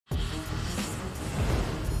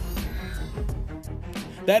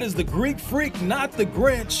That is the Greek Freak, not the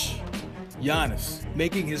Grinch. Giannis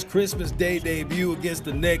making his Christmas Day debut against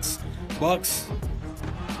the Knicks, Bucks,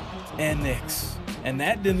 and Knicks. And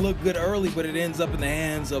that didn't look good early, but it ends up in the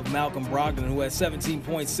hands of Malcolm Brogdon, who had 17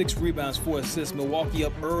 points, 6 rebounds, 4 assists. Milwaukee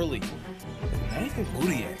up early. Nathan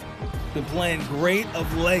Boudier been playing great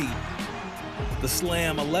of late. The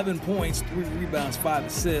Slam, 11 points, 3 rebounds, 5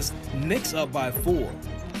 assists. Knicks up by 4.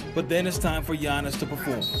 But then it's time for Giannis to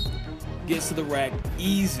perform. Gets to the rack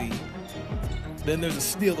easy. Then there's a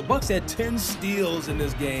steal. The Bucks had 10 steals in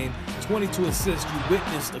this game, 22 assists. You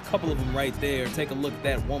witnessed a couple of them right there. Take a look at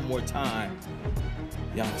that one more time.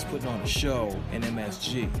 Giannis putting on a show in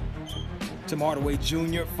MSG. Tim Hardaway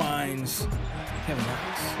Jr. finds Kevin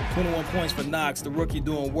Knox. 21 points for Knox, the rookie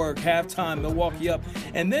doing work. Halftime, Milwaukee up.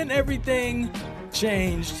 And then everything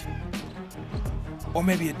changed. Or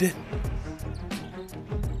maybe it didn't.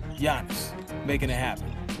 Giannis making it happen.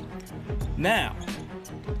 Now,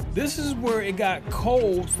 this is where it got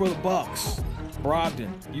cold for the Bucks.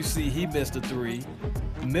 Brogdon, you see he missed a 3.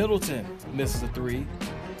 Middleton misses a 3.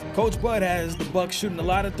 Coach Bud has the Bucks shooting a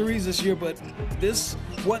lot of threes this year, but this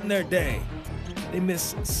wasn't their day. They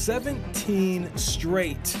missed 17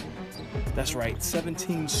 straight. That's right,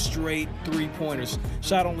 17 straight three-pointers.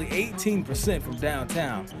 Shot only 18% from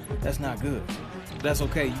downtown. That's not good. That's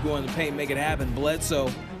okay. You go in the paint, make it happen.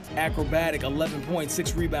 Bledsoe, acrobatic, 11 points,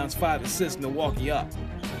 6 rebounds, 5 assists. Milwaukee up.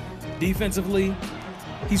 Defensively,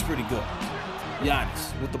 he's pretty good.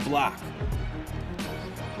 Giannis with the block.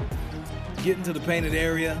 Get into the painted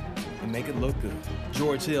area and make it look good.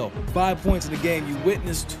 George Hill, 5 points in the game. You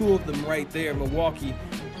witnessed 2 of them right there. Milwaukee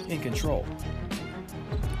in control.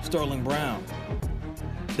 Sterling Brown.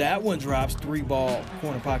 That one drops 3-ball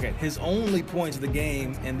corner pocket. His only points of the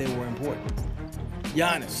game, and they were important.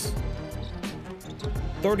 Giannis,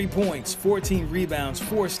 30 points, 14 rebounds,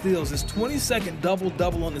 4 steals. His 22nd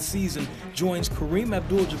double-double on the season joins Kareem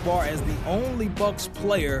Abdul-Jabbar as the only Bucks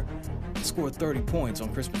player to score 30 points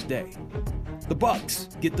on Christmas Day. The Bucks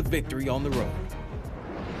get the victory on the road.